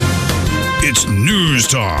It's news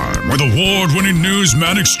time with award-winning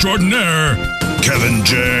newsman extraordinaire, Kevin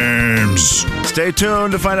James. Stay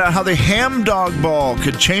tuned to find out how the ham dog ball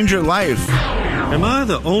could change your life. Am I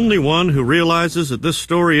the only one who realizes that this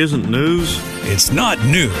story isn't news? It's not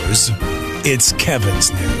news. It's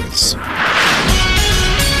Kevin's news.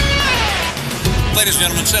 Ladies and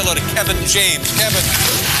gentlemen, say hello to Kevin James. Kevin.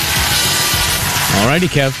 All righty,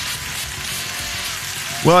 Kev.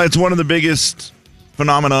 Well, it's one of the biggest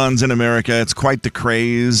phenomenons in America. It's quite the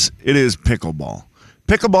craze. It is pickleball.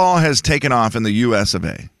 Pickleball has taken off in the U.S. of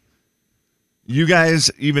A. You guys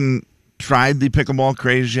even tried the pickleball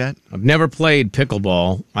craze yet? I've never played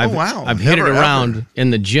pickleball. I've hit it around in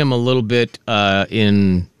the gym a little bit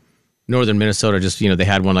in northern Minnesota. Just, they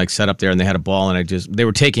had one like set up there and they had a ball and they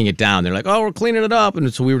were taking it down. They're like, oh, we're cleaning it up.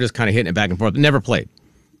 And so we were just kind of hitting it back and forth. Never played.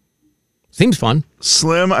 Seems fun.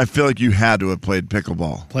 Slim, I feel like you had to have played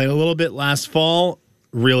pickleball. Played a little bit last fall.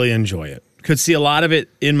 Really enjoy it. Could see a lot of it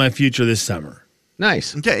in my future this summer.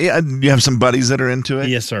 Nice. Okay, yeah, you have some buddies that are into it?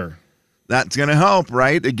 Yes, sir. That's going to help,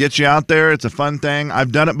 right? It gets you out there. It's a fun thing.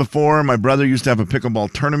 I've done it before. My brother used to have a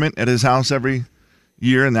pickleball tournament at his house every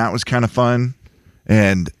year, and that was kind of fun.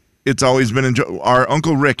 And it's always been enjoyable. Our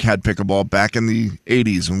Uncle Rick had pickleball back in the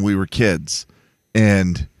 80s when we were kids.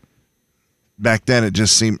 And back then it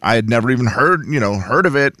just seemed, I had never even heard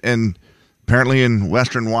of it. And apparently in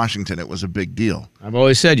Western Washington, it was a big deal. I've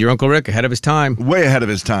always said your Uncle Rick ahead of his time. Way ahead of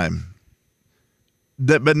his time.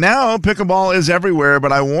 But now pickleball is everywhere,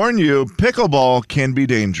 but I warn you, pickleball can be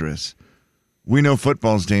dangerous. We know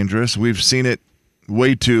football's dangerous. We've seen it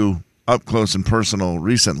way too up close and personal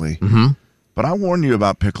recently. Mm-hmm. But I warn you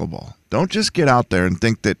about pickleball. Don't just get out there and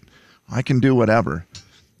think that I can do whatever.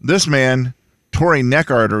 This man tore a neck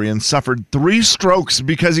artery and suffered 3 strokes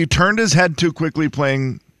because he turned his head too quickly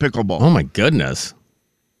playing pickleball. Oh, my goodness.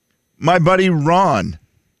 My buddy Ron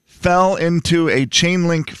fell into a chain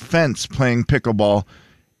link fence playing pickleball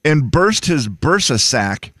and burst his bursa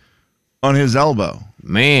sac on his elbow.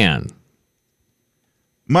 Man.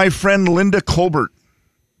 My friend Linda Colbert.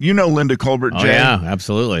 You know Linda Colbert, Jay. Oh, yeah,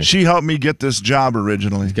 absolutely. She helped me get this job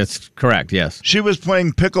originally. That's correct, yes. She was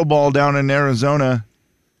playing pickleball down in Arizona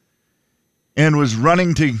and was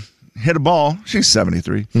running to hit a ball. She's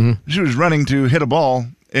 73. Mm-hmm. She was running to hit a ball,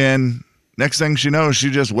 and next thing she knows, she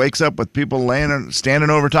just wakes up with people standing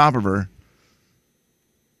over top of her.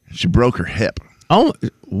 She broke her hip. Oh,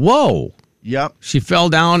 whoa. Yep. She fell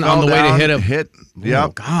down on the way to hit a... Yep.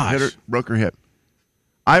 Oh, gosh. Broke her hip.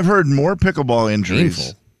 I've heard more pickleball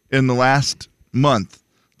injuries in the last month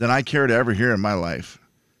than I care to ever hear in my life.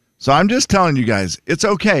 So I'm just telling you guys, it's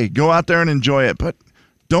okay. Go out there and enjoy it, but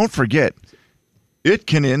don't forget, it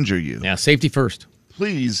can injure you. Yeah, safety first.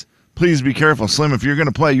 Please be careful. Slim, if you're going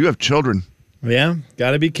to play, you have children. Yeah,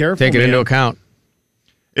 got to be careful. Take it into account.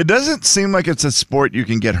 It doesn't seem like it's a sport you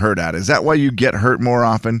can get hurt at. Is that why you get hurt more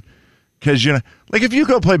often? Because, like if you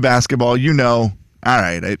go play basketball, all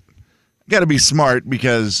right, I got to be smart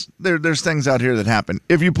because there's things out here that happen.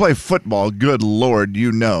 If you play football, good Lord,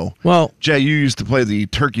 Well, Jay, you used to play the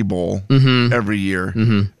Turkey Bowl every year,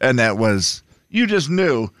 and that was, you just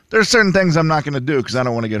knew there's certain things I'm not going to do because I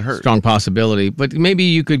don't want to get hurt. Strong possibility. But maybe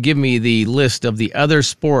you could give me the list of the other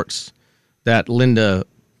sports that Linda,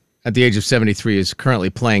 at the age of 73, is currently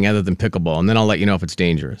playing other than pickleball, and then I'll let you know if it's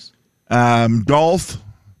dangerous. Golf,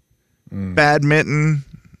 badminton.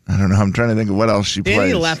 I don't know. I'm trying to think of what else she plays.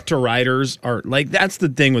 Any left to righters are that's the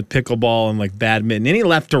thing with pickleball and like badminton. Any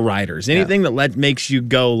left to righters, anything that makes you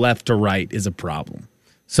go left to right is a problem.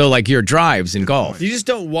 So like your drives in golf. You just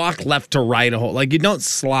don't walk left to right you don't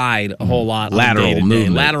slide a whole lot. Lateral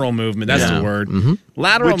movement. Lateral movement. That's the word. Mm-hmm.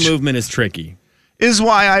 Lateral movement is tricky. Is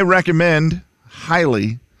why I recommend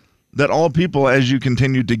highly that all people, as you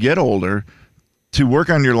continue to get older, to work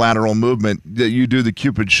on your lateral movement, that you do the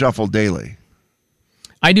Cupid Shuffle daily.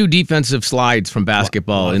 I do defensive slides from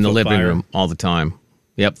basketball in the living room all the time.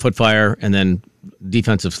 Yep, foot fire and then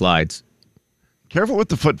defensive slides. Careful with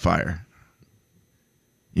the foot fire.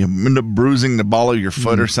 You end up bruising the ball of your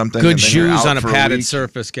foot or something. Good shoes on a padded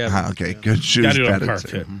surface, Kevin. Okay, good shoes. Padded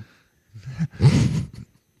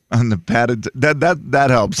on the padded. That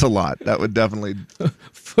helps a lot. That would definitely.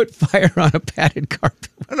 Foot fire on a padded carpet.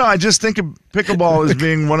 No, I just think of pickleball as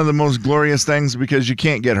being one of the most glorious things because you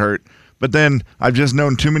can't get hurt. But then I've just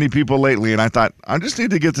known too many people lately, and I thought, I just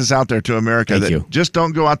need to get this out there to America. Just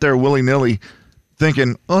don't go out there willy-nilly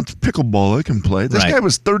thinking, oh, it's pickleball, I can play. This guy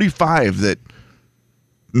was 35 that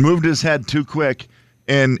moved his head too quick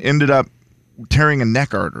and ended up tearing a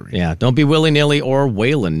neck artery. Yeah, don't be willy-nilly or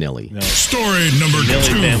Waylon-nilly. No. Story number 2.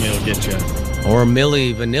 Family will get you. Or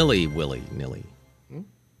Milli Vanilli willy-nilly.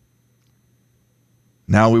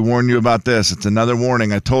 Now we warn you about this. It's another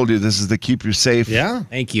warning. I told you this is to keep you safe. Yeah.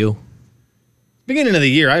 Thank you. Beginning of the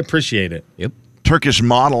year, I appreciate it. Yep. Turkish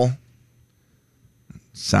model.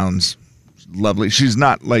 Sounds lovely. She's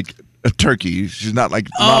not like a turkey. She's not like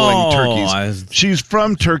modeling turkeys. She's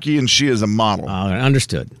from Turkey, and she is a model.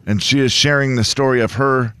 Understood. And she is sharing the story of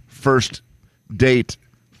her first date,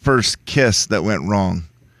 first kiss that went wrong.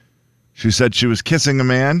 She said she was kissing a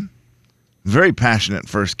man. Very passionate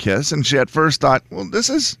first kiss, and she at first thought, well, this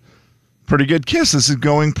is a pretty good kiss. This is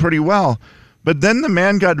going pretty well. But then the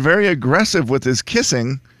man got very aggressive with his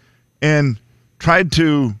kissing and tried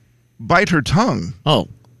to bite her tongue. Oh,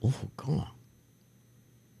 God.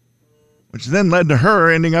 Which then led to her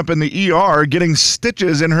ending up in the ER getting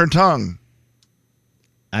stitches in her tongue.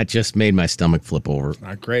 That just made my stomach flip over.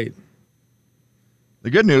 Not great. The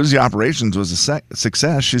good news, the operations was a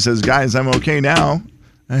success. She says, guys, I'm okay now.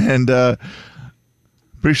 And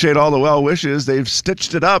appreciate all the well wishes. They've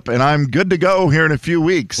stitched it up, and I'm good to go here in a few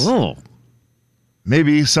weeks. Oh.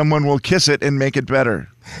 Maybe someone will kiss it and make it better.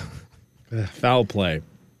 Foul play.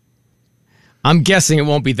 I'm guessing it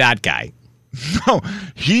won't be that guy. No,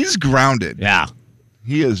 he's grounded. Yeah.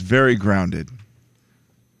 He is very grounded.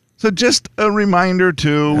 So just a reminder,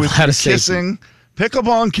 too, with kissing.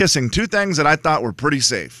 Pickleball and kissing, two things that I thought were pretty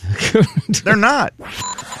safe. They're not.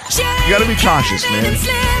 You got to be cautious, man.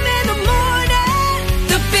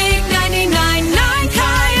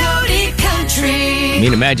 I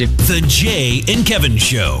mean, imagine. The Jay and Kevin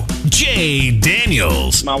Show. Jay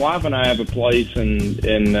Daniels. My wife and I have a place in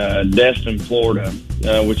Destin, Florida,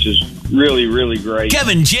 which is really, really great.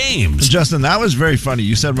 Kevin James. Justin, that was very funny.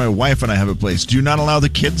 You said my wife and I have a place. Do you not allow the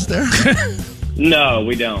kids there? No,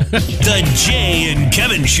 we don't. The Jay and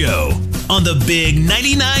Kevin Show on the Big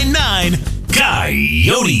 99.9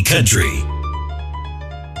 Coyote Country.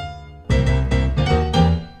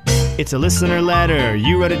 It's a listener letter.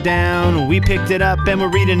 You wrote it down. We picked it up and we're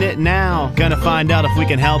reading it now. Gonna find out if we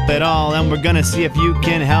can help at all. And we're gonna see if you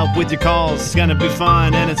can help with your calls. It's gonna be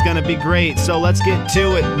fun and it's gonna be great. So let's get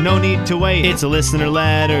to it. No need to wait. It's a listener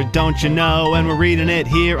letter, don't you know? And we're reading it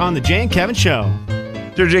here on the Jay and Kevin Show.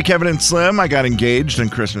 Dear Jay, Kevin, and Slim, I got engaged on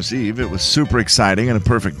Christmas Eve. It was super exciting and a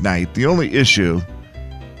perfect night. The only issue,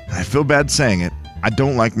 I feel bad saying it, I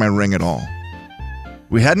don't like my ring at all.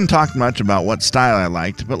 We hadn't talked much about what style I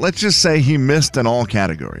liked, but let's just say he missed in all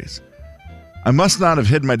categories. I must not have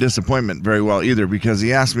hid my disappointment very well either, because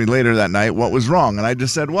he asked me later that night what was wrong, and I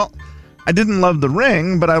just said, well, I didn't love the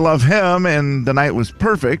ring, but I love him, and the night was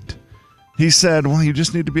perfect. He said, well, you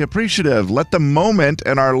just need to be appreciative. Let the moment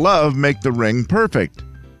and our love make the ring perfect.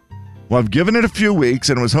 Well, I've given it a few weeks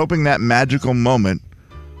and was hoping that magical moment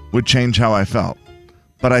would change how I felt,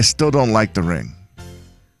 but I still don't like the ring.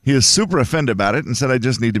 He is super offended about it and said I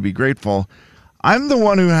just need to be grateful. I'm the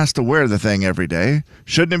one who has to wear the thing every day.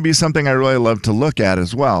 Shouldn't it be something I really love to look at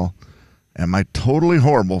as well? Am I totally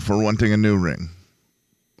horrible for wanting a new ring?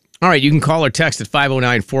 All right, you can call or text at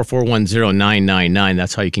 509-441-0999.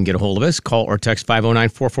 That's how you can get a hold of us. Call or text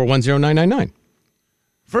 509-441-0999.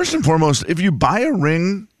 First and foremost, if you buy a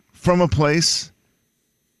ring from a place,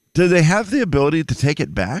 do they have the ability to take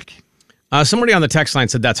it back? Somebody on the text line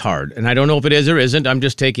said that's hard, and I don't know if it is or isn't. I'm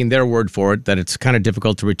just taking their word for it that it's kind of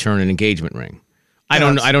difficult to return an engagement ring. I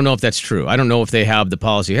don't know if that's true. I don't know if they have the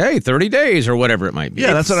policy, hey, 30 days or whatever it might be.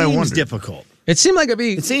 Yeah, that's what I wondered. It seems difficult. It seemed like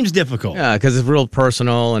It seems difficult. Yeah, because it's real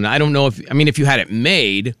personal, and I don't know if you had it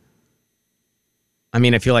made,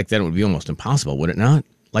 I feel like that would be almost impossible, would it not?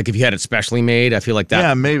 Like if you had it specially made, I feel like that.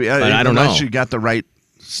 Yeah, maybe. But I don't know. Unless you got the right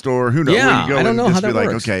store, who knows? Yeah, where you go I don't know and how just that be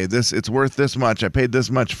works. Like, okay, it's worth this much. I paid this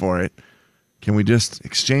much for it. Can we just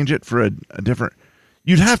exchange it for a different?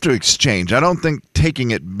 You'd have to exchange. I don't think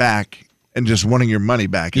taking it back and just wanting your money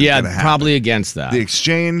back is going to happen. Probably against that. The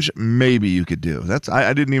exchange, maybe you could do.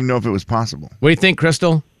 I didn't even know if it was possible. What do you think,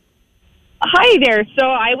 Crystal? Hi there. So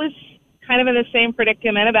I was kind of in the same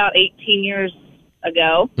predicament about 18 years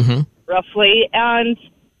ago, roughly, and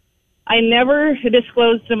I never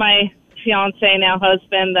disclosed to my fiance, now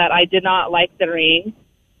husband, that I did not like the ring.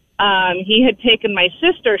 He had taken my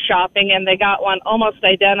sister shopping, and they got one almost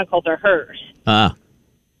identical to hers.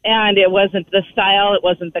 And it wasn't the style, it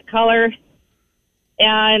wasn't the color.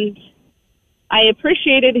 And I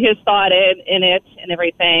appreciated his thought in it and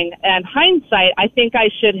everything. And hindsight, I think I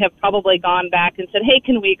should have probably gone back and said, hey,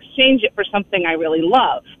 can we exchange it for something I really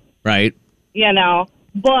love? Right. You know,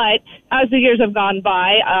 but as the years have gone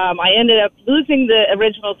by, I ended up losing the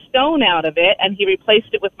original stone out of it, and he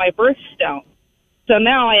replaced it with my birthstone. So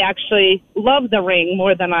now I actually love the ring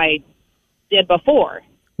more than I did before.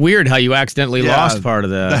 Weird how you accidentally lost part of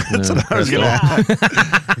that. That's what I was going to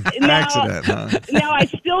accident, huh? Now, I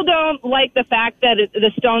still don't like the fact that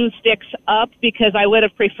the stone sticks up because I would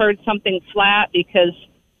have preferred something flat because,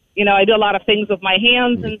 I do a lot of things with my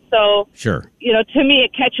hands. And so, sure. To me,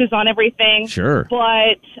 it catches on everything. Sure.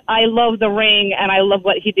 But I love the ring and I love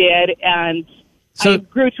what he did. And I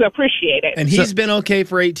grew to appreciate it. And he's been okay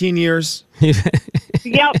for 18 years.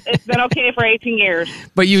 Yep, it's been okay for 18 years.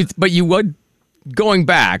 But you would, going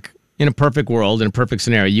back in a perfect world, in a perfect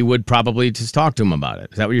scenario, you would probably just talk to him about it.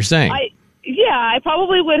 Is that what you're saying? I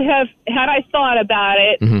probably would have, had I thought about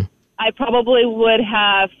it, Mm-hmm. I probably would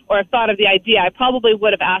have, or thought of the idea, I probably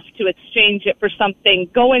would have asked to exchange it for something,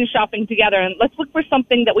 go in shopping together and let's look for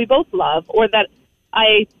something that we both love or that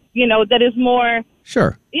that is more.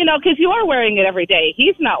 Sure. Because you are wearing it every day.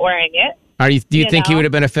 He's not wearing it. Do you think he would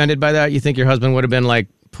have been offended by that? You think your husband would have been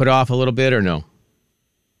put off a little bit or no?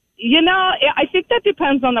 I think that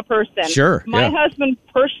depends on the person. Sure. My husband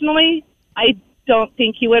personally, I don't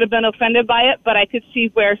think he would have been offended by it, but I could see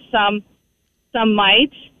where some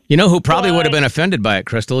might. You know who probably would have been offended by it,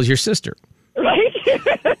 Crystal, is your sister. Right?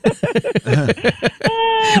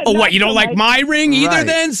 Oh, what? You don't like my ring either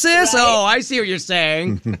then, sis? Right. Oh, I see what you're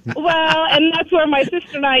saying. Well, and that's where my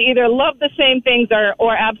sister and I either love the same things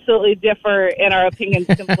or absolutely differ in our opinions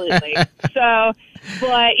completely. So,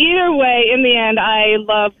 but either way, in the end, I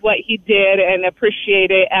love what he did and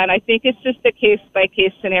appreciate it. And I think it's just a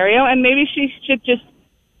case-by-case scenario. And maybe she should just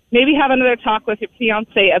have another talk with your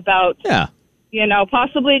fiance about,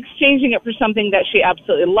 possibly exchanging it for something that she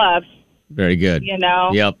absolutely loves. Very good.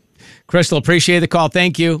 Yep. Crystal, appreciate the call.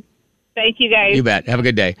 Thank you. Thank you, guys. You bet. Have a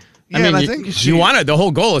good day. Yeah, I think you want it. The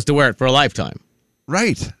whole goal is to wear it for a lifetime.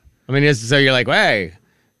 Right. I mean, so you're like, hey,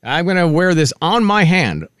 I'm going to wear this on my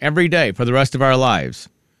hand every day for the rest of our lives.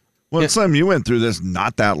 Well, Slim, you went through this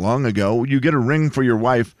not that long ago. You get a ring for your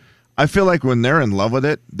wife. I feel like when they're in love with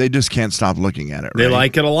it, they just can't stop looking at it. Right? They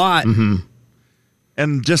like it a lot. Mm-hmm.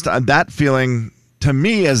 And just that feeling, to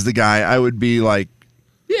me as the guy, I would be like,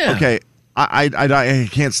 yeah, okay, I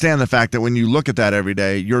can't stand the fact that when you look at that every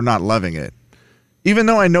day, you're not loving it. Even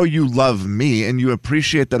though I know you love me and you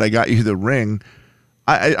appreciate that I got you the ring,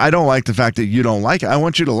 I don't like the fact that you don't like it. I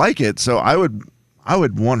want you to like it, so I would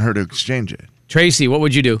want her to exchange it. Tracy, what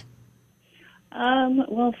would you do?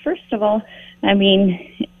 Well, first of all, I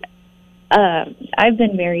mean, I've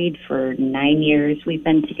been married for 9 years. We've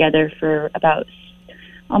been together for about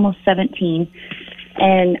almost 17,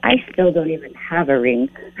 and I still don't even have a ring.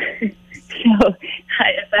 So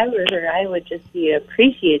if I were her, I would just be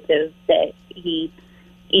appreciative that he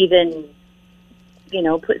even,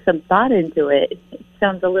 put some thought into it. It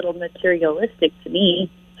sounds a little materialistic to me.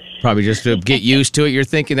 Probably just to get used to it. You're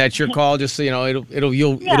thinking that's your call, just so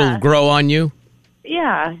it'll grow on you.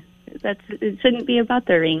 Yeah, it shouldn't be about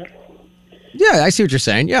the ring. Yeah, I see what you're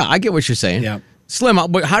saying. Yeah, I get what you're saying. Yeah. Slim,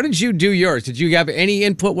 but how did you do yours? Did you have any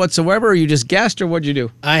input whatsoever, or you just guessed, or what'd you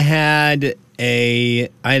do? I'd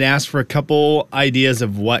asked for a couple ideas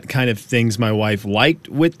of what kind of things my wife liked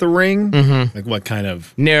with the ring. Mm-hmm. Like what kind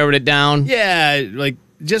of... Narrowed it down? Yeah, like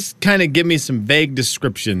just kind of give me some vague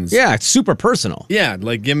descriptions. Yeah, it's super personal. Yeah,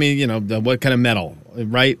 like give me, what kind of metal,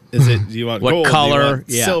 right? Is it, do you want what gold? color?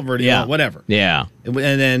 Do you want silver? Do you want whatever? Yeah. And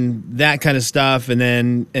then that kind of stuff.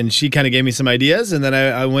 And she kind of gave me some ideas. And then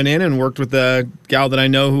I went in and worked with a gal that I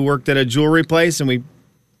know who worked at a jewelry place. And we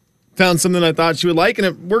found something I thought she would like, and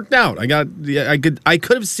it worked out. I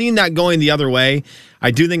could have seen that going the other way.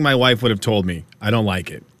 I do think my wife would have told me, I don't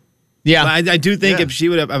like it. Yeah. But I do think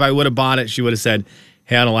if I would have bought it, she would have said,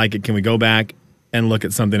 hey, I don't like it. Can we go back and look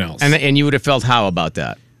at something else? And you would have felt how about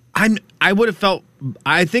that? I think I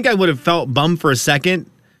would have felt bummed for a second,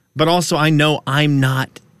 but also I know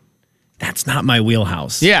that's not my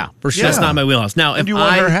wheelhouse. Yeah, for sure. That's not my wheelhouse. Now, if you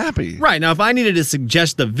want her happy. Right. Now, if I needed to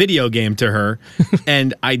suggest the video game to her,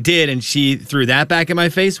 and I did, and she threw that back in my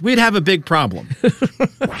face, we'd have a big problem. You don't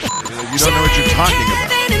know what you're talking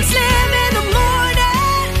about.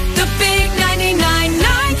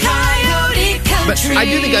 But I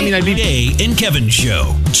do think, I'd be... Jay and Kevin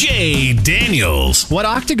Show. Jay Daniels. What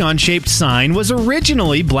octagon-shaped sign was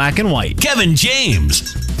originally black and white? Kevin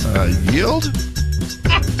James. Yield?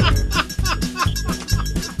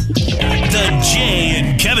 The Jay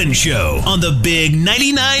and Kevin Show on the Big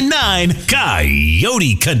 99.9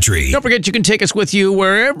 Coyote Country. Don't forget, you can take us with you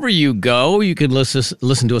wherever you go. You can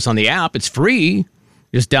listen to us on the app. It's free.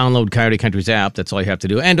 Just download Coyote Country's app. That's all you have to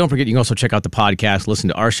do. And don't forget, you can also check out the podcast, listen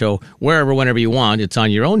to our show wherever, whenever you want. It's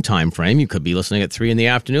on your own time frame. You could be listening at 3 in the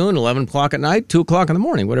afternoon, 11 o'clock at night, 2 o'clock in the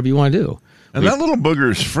morning, whatever you want to do. And that little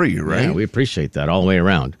booger is free, right? Yeah, we appreciate that all the way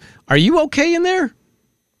around. Are you okay in there?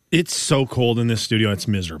 It's so cold in this studio. It's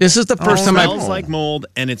miserable. This is the first time it smells like mold,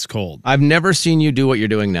 and it's cold. I've never seen you do what you're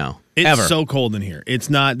doing now. It's ever. so cold in here. It's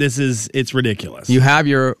not. It's ridiculous. You have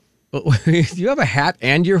your. You have a hat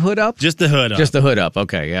and your hood up? Just the hood up. Just the hood up.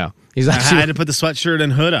 Okay, yeah. I had to put the sweatshirt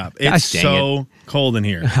and hood up. It's so cold in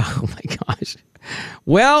here. Oh my gosh.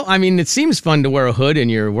 Well, I mean, it seems fun to wear a hood in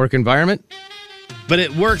your work environment. But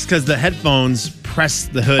it works because the headphones press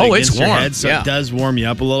the hood against against your warm. head, so Yeah. it does warm you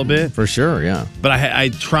up a little bit. For sure, yeah. But I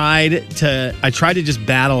tried to just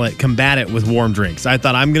combat it with warm drinks. I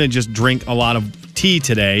thought I'm going to just drink a lot of tea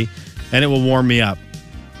today, and it will warm me up.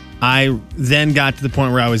 I then got to the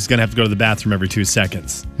point where I was going to have to go to the bathroom every 2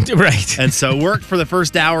 seconds. Right. And so worked for the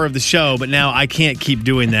first hour of the show, but now I can't keep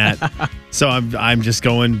doing that. So I'm just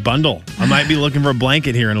going bundle. I might be looking for a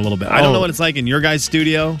blanket here in a little bit. I don't know what it's like in your guys'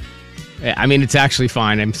 studio. I mean, it's actually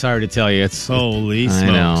fine. I'm sorry to tell you. It's holy smokes.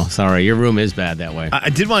 I know. Sorry. Your room is bad that way.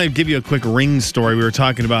 I did want to give you a quick ring story. We were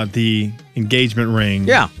talking about the engagement ring.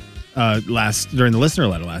 Yeah. During the listener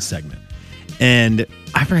letter last segment. And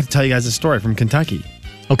I forgot to tell you guys a story from Kentucky.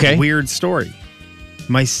 Okay. Weird story.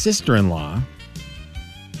 My sister-in-law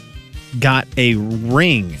got a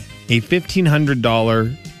ring, a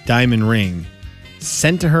 $1,500 diamond ring,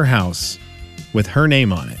 sent to her house with her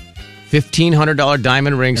name on it. $1,500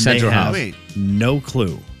 diamond ring sent to her house. Wait, no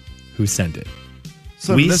clue who sent it.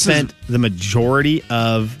 So we spent the majority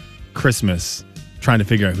of Christmas trying to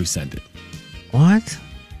figure out who sent it. What?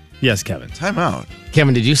 Yes, Kevin. Time out.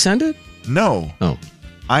 Kevin, did you send it? No. Oh.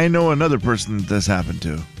 I know another person that this happened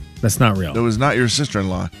to. That's not real. That was not your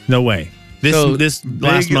sister-in-law. No way. This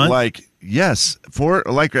last Big, month? Yes.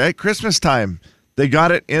 At Christmas time, they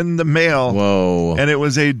got it in the mail. Whoa. And it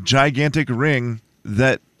was a gigantic ring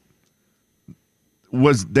that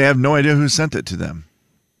they have no idea who sent it to them.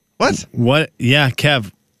 What? What? Yeah,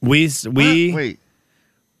 Kev. Wait.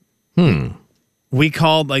 We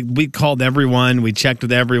called everyone. We checked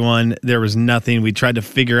with everyone. There was nothing. We tried to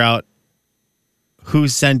figure out who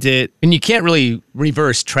sent it. And you can't really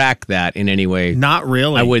reverse track that in any way. Not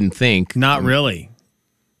really. I wouldn't think. Not really.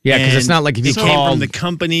 Yeah, because it's not like if you came called from the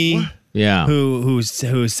company. Yeah. Who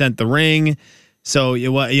sent the ring? So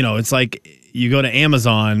it's like you go to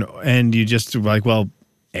Amazon and you just like, well,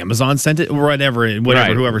 Amazon sent it, or whatever,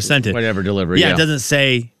 Right. whoever sent it, Whatever delivery. Yeah, it doesn't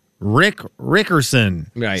say Rick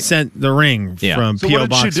Rickerson sent the ring from So P.O. what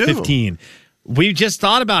did Box she do? 15. We just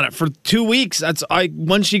thought about it for 2 weeks.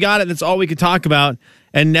 Once she got it, that's all we could talk about,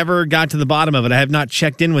 and never got to the bottom of it. I have not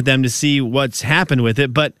checked in with them to see what's happened with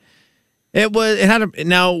it, but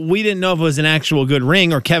now we didn't know if it was an actual good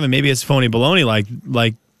ring, or Kevin, maybe it's phony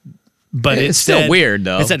baloney but it's still weird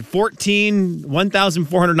though. It said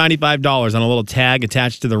 $1,495 on a little tag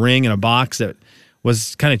attached to the ring in a box that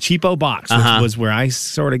was kind of cheapo box, which was where I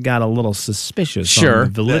sort of got a little suspicious on the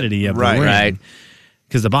validity of the ring. Right.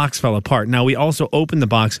 Because the box fell apart. Now, we also opened the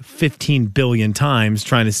box 15 billion times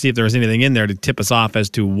trying to see if there was anything in there to tip us off as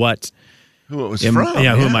to who it was from.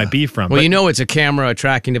 Yeah, who it might be from. Well, it's a camera, a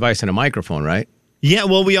tracking device, and a microphone, right? Yeah,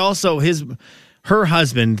 well, we also, her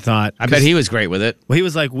husband thought. I bet he was great with it. Well, he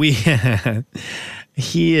was like,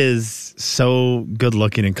 he is so good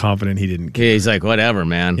looking and confident he didn't care. Yeah, he's like, whatever,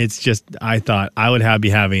 man. It's just, I thought I would be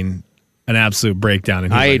having an absolute breakdown.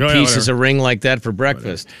 And I ate pieces of ring like that for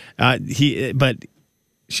breakfast. But she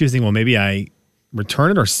was thinking, well, maybe I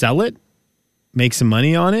return it or sell it, make some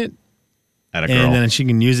money on it, Atta girl. and then she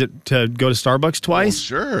can use it to go to Starbucks twice.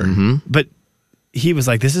 Sure. Mm-hmm. But he was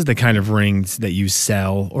like, this is the kind of rings that you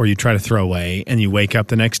sell or you try to throw away, and you wake up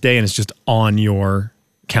the next day and it's just on your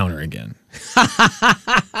counter again.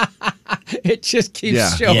 It just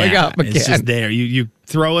keeps showing up again. It's just there. You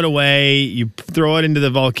throw it away. You throw it into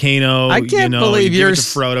the volcano. I can't believe you give it to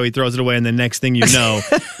Frodo. He throws it away, and the next thing you know,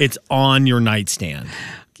 it's on your nightstand.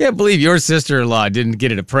 Can't believe your sister-in-law didn't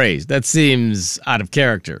get it appraised. That seems out of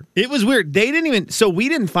character. It was weird. They didn't even. So we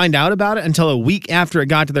didn't find out about it until a week after it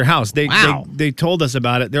got to their house. They told us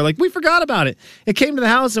about it. They're like, we forgot about it. It came to the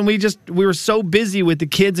house, and we were so busy with the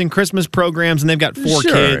kids and Christmas programs, and they've got 4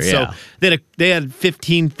 kids, so they had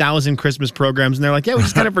 15,000 Christmas programs, and they're like, yeah, we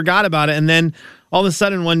just kind of forgot about it. And then all of a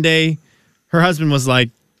sudden, one day, her husband was like,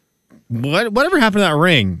 whatever happened to that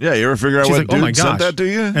ring? Yeah, you ever figure out She's what like, dude sent that to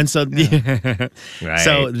you? And so, Right.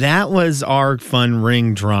 So that was our fun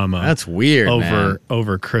ring drama. That's weird,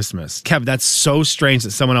 over Christmas. Kev, that's so strange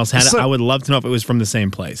that someone else had it. I would love to know if it was from the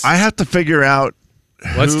same place. I have to figure out.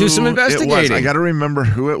 Let's do some investigating. I got to remember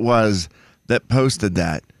who it was that posted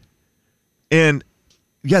that. And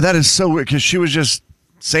yeah, that is so weird because she was just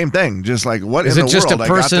same thing. Just like, what Is in it the just world? a I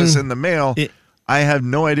got person- this in the mail. I have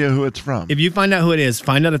no idea who it's from. If you find out who it is,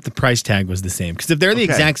 find out if the price tag was the same. Because if they're the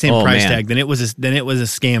exact same price tag, then it was a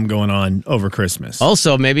scam going on over Christmas.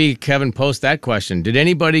 Also, maybe Kevin post that question. Did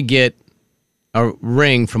anybody get a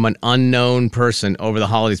ring from an unknown person over the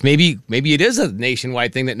holidays? Maybe it is a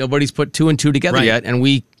nationwide thing that nobody's put 2 and 2 together yet, and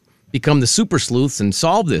we become the super sleuths and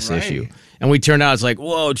solve this issue. And we turn out it's like,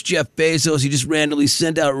 whoa, it's Jeff Bezos. He just randomly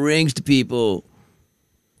sent out rings to people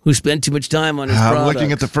who spent too much time on his product. I'm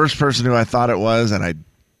looking at the first person who I thought it was, and I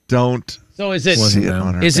don't. So is it? See it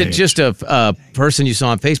on her is it page. just a person you saw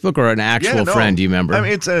on Facebook or an actual friend? Do you remember? I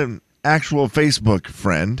mean, it's an actual Facebook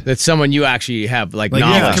friend. That's someone you actually have like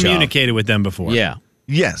knowledge you have communicated with them before. Yeah.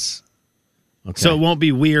 Yes. Okay. So it won't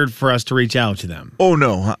be weird for us to reach out to them. Oh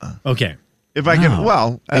no. Okay. If I can,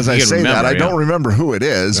 as I say that, I don't remember who it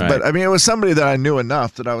is, but I mean, it was somebody that I knew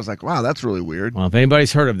enough that I was like, wow, that's really weird. Well, if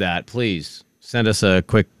anybody's heard of that, please send us a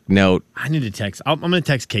quick note. I need to text. I'm going to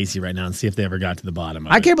text Casey right now and see if they ever got to the bottom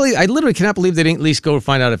of it. I literally cannot believe they didn't at least go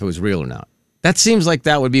find out if it was real or not. That seems like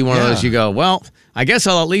that would be one of those you go, well, I guess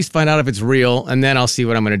I'll at least find out if it's real, and then I'll see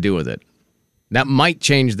what I'm going to do with it. That might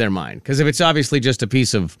change their mind. Because if it's obviously just a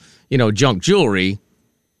piece of, junk jewelry,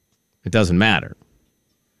 it doesn't matter.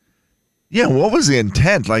 Yeah, what was the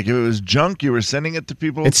intent? Like, if it was junk, you were sending it to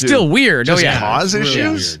people. It's still weird. Just It's cause really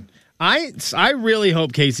issues. Weird. I really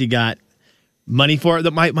hope Casey got money for it.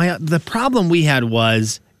 The problem we had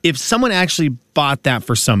was if someone actually bought that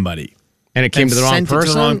for somebody and it came to the wrong sent person,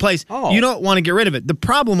 it to the wrong place, you don't want to get rid of it. The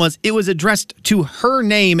problem was it was addressed to her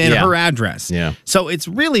name and her address. Yeah. So it's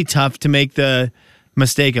really tough to make the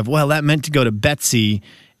mistake of, well, that meant to go to Betsy.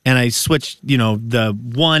 And I switched, the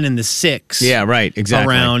 1 and the 6. Yeah, right,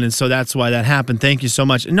 exactly. Around, and so that's why that happened. Thank you so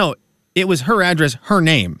much. No, it was her address, her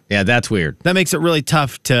name. Yeah, that's weird. That makes it really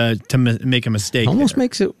tough to make a mistake. Almost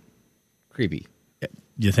makes it creepy.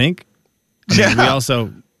 You think? I mean, we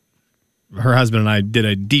also, her husband and I did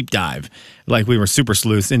a deep dive, like we were super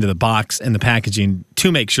sleuths, into the box and the packaging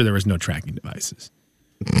to make sure there was no tracking devices.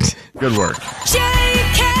 Good work. Jay,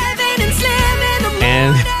 Kevin, and Slim in the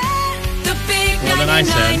morning. Well, then I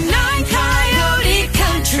said, 99.9 Coyote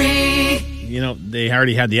Country. They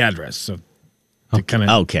already had the address, so kind of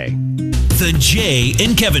okay. The Jay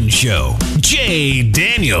and Kevin Show. Jay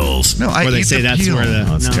Daniels. No, I where they eat say the that's peel. where the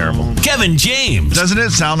That's terrible. Kevin James. Doesn't it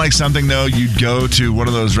sound like something though? You'd go to one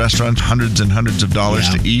of those restaurants, hundreds and hundreds of dollars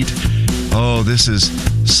to eat. Oh, this is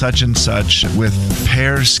such and such with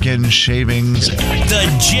pear skin shavings.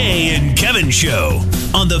 The Jay and Kevin Show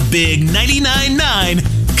on the Big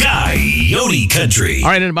 99.9 Coyote Country. All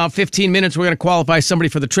right, in about 15 minutes, we're going to qualify somebody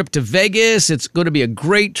for the trip to Vegas. It's going to be a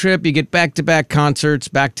great trip. You get back-to-back concerts,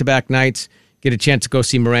 back-to-back nights. Get a chance to go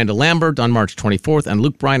see Miranda Lambert on March 24th and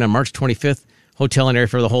Luke Bryan on March 25th. Hotel and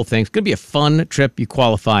airfare, the whole thing. It's going to be a fun trip. You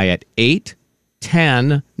qualify at 8,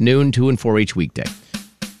 10, noon, 2, and 4 each weekday.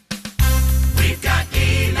 We've got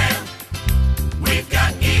email. We've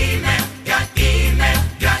got email. Got email.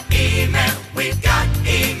 Got email. We've got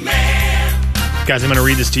email. Guys, I'm going to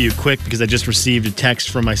read this to you quick because I just received a text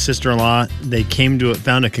from my sister-in-law. They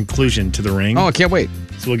found a conclusion to the ring. Oh, I can't wait.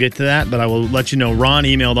 So we'll get to that, but I will let you know. Ron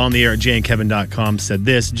emailed on the air at jayandkevin.com, said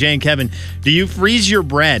this. Jay and Kevin, do you freeze your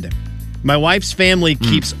bread? My wife's family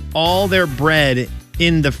keeps all their bread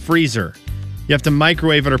in the freezer. You have to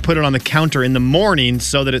microwave it or put it on the counter in the morning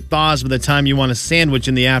so that it thaws by the time you want a sandwich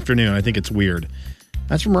in the afternoon. I think it's weird.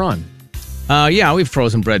 That's from Ron. Yeah, we've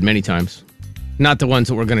frozen bread many times. Not the ones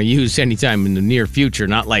that we're going to use anytime in the near future.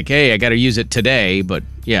 Not like, hey, I got to use it today. But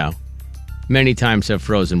yeah, many times have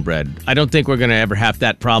frozen bread. I don't think we're going to ever have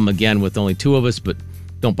that problem again with only 2 of us, but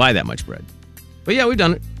don't buy that much bread. But yeah, we've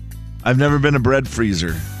done it. I've never been a bread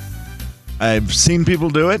freezer. I've seen people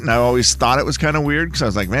do it, and I always thought it was kind of weird because I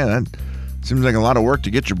was like, man, that seems like a lot of work to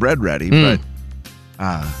get your bread ready. But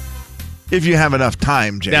if you have enough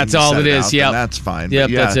time, Jay, that's all it is. Yeah, that's fine. Yep,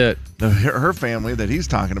 yeah, that's it. Her family that he's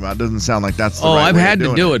talking about doesn't sound like that's the right I've way had of to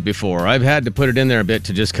doing do it before. I've had to put it in there a bit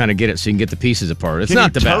to just kind of get it so you can get the pieces apart. It's Can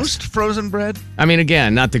not you the toast best. Frozen bread? I mean,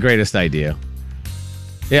 again, not the greatest idea.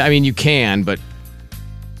 Yeah, I mean, you can, but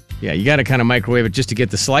yeah, you got to kind of microwave it just to get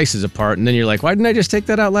the slices apart, and then you're like, why didn't I just take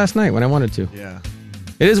that out last night when I wanted to? Yeah.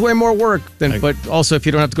 It is way more work but also if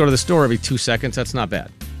you don't have to go to the store every 2 seconds, that's not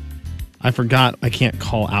bad. I forgot I can't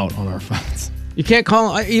call out on our phones. You can't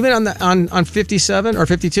call even on 57 or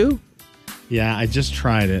 52? Yeah, I just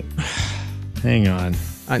tried it. Hang on.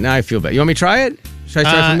 Now I feel bad. You want me to try it? Should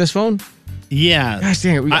I try from this phone? Yeah. Gosh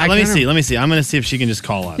dang it. Let me see. I'm going to see if she can just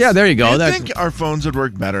call us. Yeah, there you go. Do you think our phones would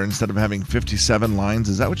work better instead of having 57 lines?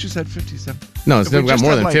 Is that what you said, 57? No, it's got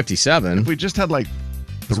more than 57. If we just had like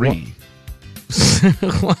 3.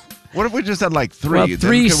 What if we just had like 3? Well, Then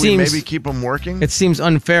 3 could we seems- maybe keep them working? It seems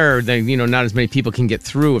unfair that, not as many people can get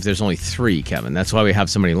through if there's only 3, Kevin. That's why we have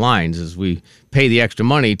so many lines, is we pay the extra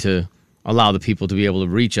money to allow the people to be able to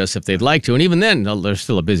reach us if they'd like to. And even then, there's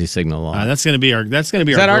still a busy signal. That's going to be our girl,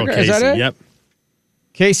 Casey. Is that it? Yep.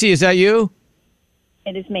 Casey, is that you?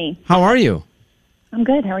 It is me. How are you? I'm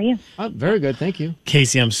good. How are you? Very good, thank you.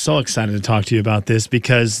 Casey, I'm so excited to talk to you about this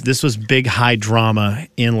because this was big high drama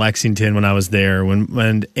in Lexington when I was there.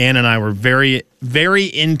 When Ann and I were very, very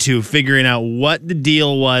into figuring out what the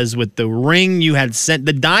deal was with the ring you had sent,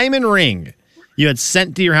 the diamond ring you had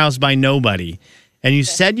sent to your house by nobody. And you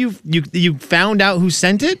said you found out who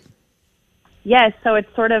sent it? Yes, so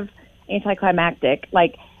it's sort of anticlimactic.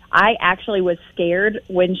 Like, I actually was scared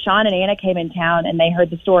when Sean and Anna came in town and they heard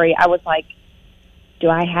the story. I was like, do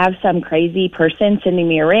I have some crazy person sending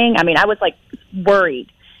me a ring? I mean, I was like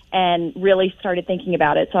worried and really started thinking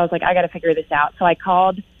about it. So I was like, I got to figure this out. So I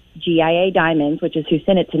called GIA Diamonds, which is who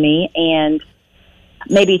sent it to me. And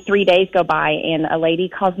maybe 3 days go by and a lady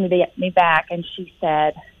calls me back and she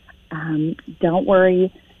said, don't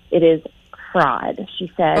worry, it is fraud.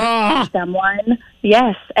 She said, someone,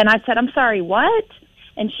 yes. And I said, I'm sorry, what?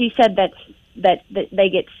 And she said that they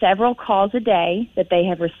get several calls a day that they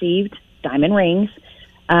have received diamond rings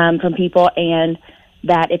from people, and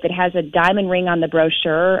that if it has a diamond ring on the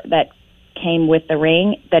brochure that came with the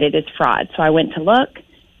ring, that it is fraud. So I went to look.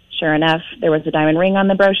 Sure enough, there was a diamond ring on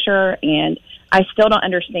the brochure, and I still don't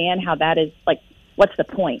understand how that is, like, what's the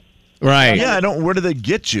point? Right. Yeah, where do they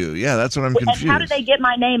get you? Yeah, that's what I'm confused. And how do they get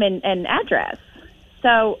my name and address?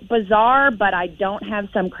 So bizarre, but I don't have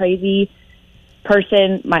some crazy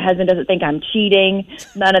person. My husband doesn't think I'm cheating.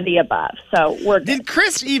 None of the above. So we're good. Did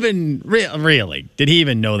Chris even really? Did he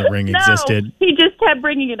even know the ring existed? He just kept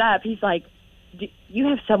bringing it up. He's like, "Do you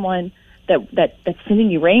have someone that's sending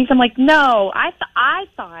you rings?" I'm like, no. I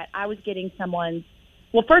thought I was getting someone's.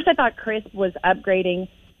 Well, first I thought Chris was upgrading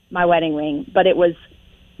my wedding ring, but it was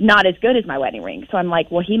not as good as my wedding ring. So I'm like,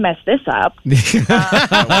 well, he messed this up.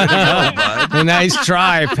 Nice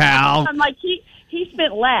try, pal. I'm like, he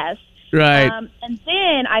spent less. Right. And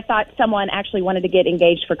then I thought someone actually wanted to get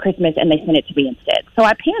engaged for Christmas, and they sent it to me instead. So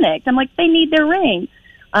I panicked. I'm like, they need their ring.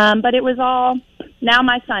 But it was all, now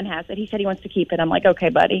my son has it. He said he wants to keep it. I'm like, okay,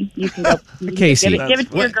 buddy, you can go. Casey. Give it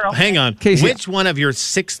to your girl. Hang on. Casey. Which one of your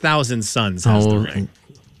 6,000 sons has the ring?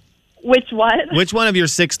 Which what? Which one of your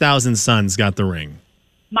 6,000 sons got the ring?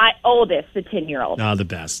 My oldest, the 10-year-old. Oh, the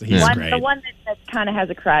best. He's great. The one that kind of has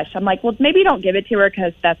a crush. I'm like, well, maybe don't give it to her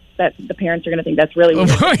because that the parents are going to think that's really weird.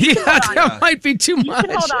 That might be too much. You can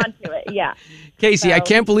hold on to it, yeah. Casey, I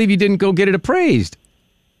can't believe you didn't go get it appraised.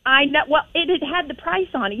 I know. Well, it had the price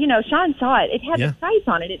on it. Sean saw it. It had the price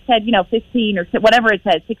on it. It said, 15 or whatever it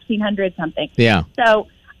said, 1,600 something. Yeah. So,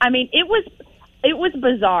 I mean, it was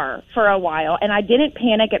bizarre for a while, and I didn't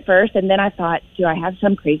panic at first, and then I thought, do I have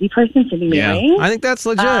some crazy person sending me a ring? I think that's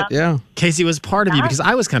legit, yeah. Casey was part of you because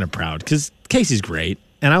I was kind of proud because Casey's great,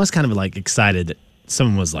 and I was kind of like excited that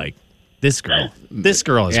someone was like, this girl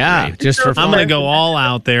is great. Just for fun. I'm going to go all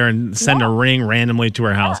out there and send a ring randomly to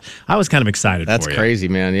her house. I was kind of excited That's for you. crazy,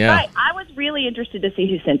 man, yeah. Right. I was really interested to see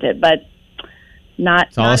who sent it, but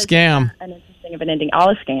it's all a scam. An interesting of an ending.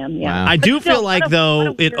 All a scam, yeah. Wow. I do feel like,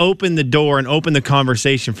 though, it opened the door and opened the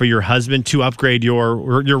conversation for your husband to upgrade your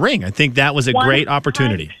ring. I think that was a great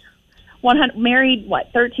opportunity. 100, married,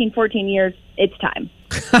 13, 14 years, it's time.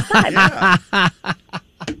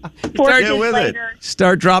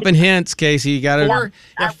 Start dropping hints, Casey. You got to.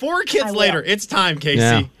 4 kids later, it's time,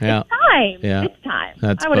 Casey. Yeah. It's time. Yeah. It's time.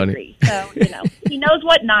 That's I would funny. agree. So, he knows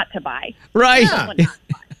what not to buy. Right. He knows what not to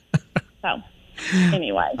buy. So,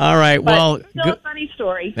 anyway. All right. But well, still a funny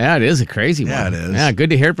story. Yeah, it is a crazy one. Yeah, it is. Yeah,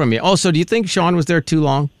 good to hear from you. Also, do you think Sean was there too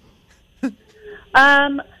long?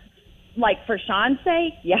 Like for Sean's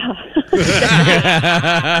sake, yeah.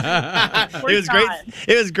 It was great.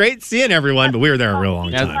 It was great seeing everyone, but we were there a real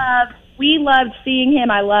long time. We loved seeing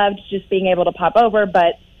him. I loved just being able to pop over,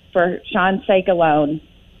 but for Sean's sake alone,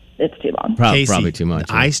 it's too long. Casey, probably too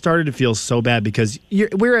much. I started to feel so bad because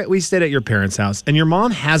we stayed at your parents' house, and your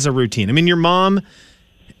mom has a routine. I mean,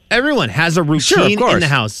 everyone has a routine in the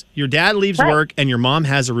house. Your dad leaves work, and your mom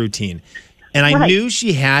has a routine. And I knew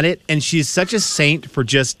she had it, and she's such a saint for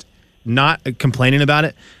just not complaining about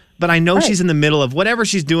it. But I know she's in the middle of whatever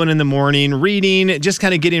she's doing in the morning, reading, just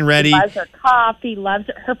kind of getting ready. She loves her coffee,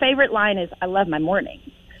 her favorite line is, I love my mornings.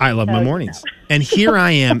 I love my mornings. And here I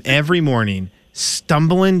am every morning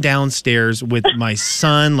stumbling downstairs with my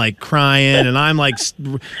son, like crying, and I'm like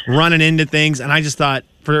running into things. And I just thought,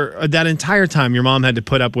 for that entire time, your mom had to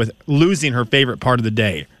put up with losing her favorite part of the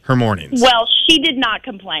day, her mornings. Well, she did not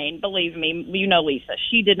complain. Believe me, you know Lisa.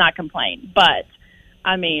 She did not complain. But,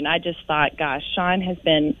 I mean, I just thought, gosh, Sean has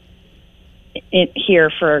been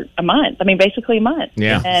here for a month. I mean, basically a month.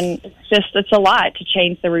 Yeah. And it's a lot to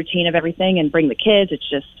change the routine of everything and bring the kids. It's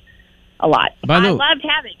just a lot. I loved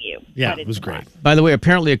having you. Yeah, it was great. By the way,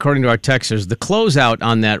 apparently, according to our texters, the closeout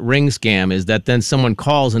on that Ring scam is that then someone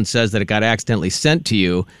calls and says that it got accidentally sent to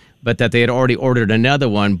you, but that they had already ordered another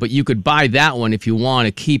one, but you could buy that one if you want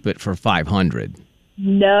to keep it for $500.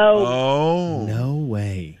 No. Oh. No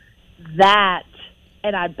way. That,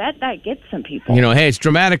 and I bet that gets some people. You know, hey, it's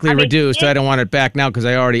dramatically reduced. I don't want it back now because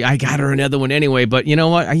I got her another one anyway. But you know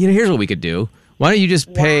what? Here's what we could do. Why don't you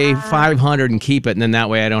just pay $500 and keep it, and then that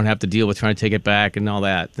way I don't have to deal with trying to take it back and all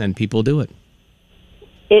that. Then people do it.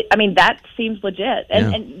 I mean, that seems legit.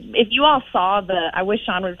 And if you all saw I wish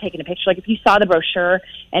Sean would have taken a picture. Like if you saw the brochure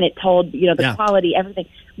and it told, the quality, everything.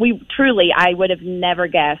 I would have never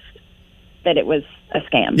guessed that it was a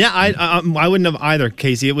scam. Yeah, I wouldn't have either,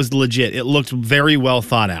 Casey. It was legit. It looked very well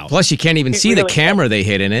thought out. Plus, you can't even see the camera they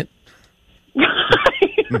hid in it.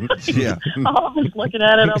 Yeah. Oh, I'm just looking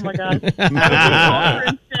at it. Oh my God.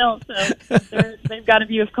 So they've got a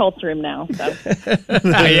view of Colt's room now. So.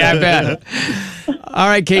 Yeah, I bet. All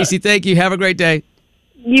right, Casey. Thank you. Have a great day.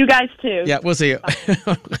 You guys too. Yeah, we'll see you.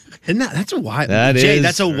 Isn't that's a wild? Jay,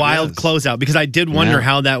 that's a wild closeout because I did wonder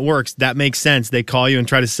how that works. That makes sense. They call you and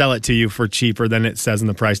try to sell it to you for cheaper than it says in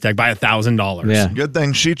the price tag by $1,000. Yeah. Good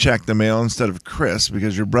thing she checked the mail instead of Chris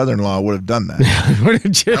because your brother-in-law would have done that. I'll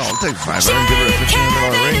take $500 and give her a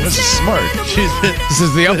 $1,500 ring. This is smart. This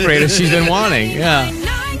is the upgrade that she's been wanting. Yeah.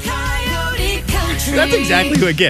 That's exactly what I get.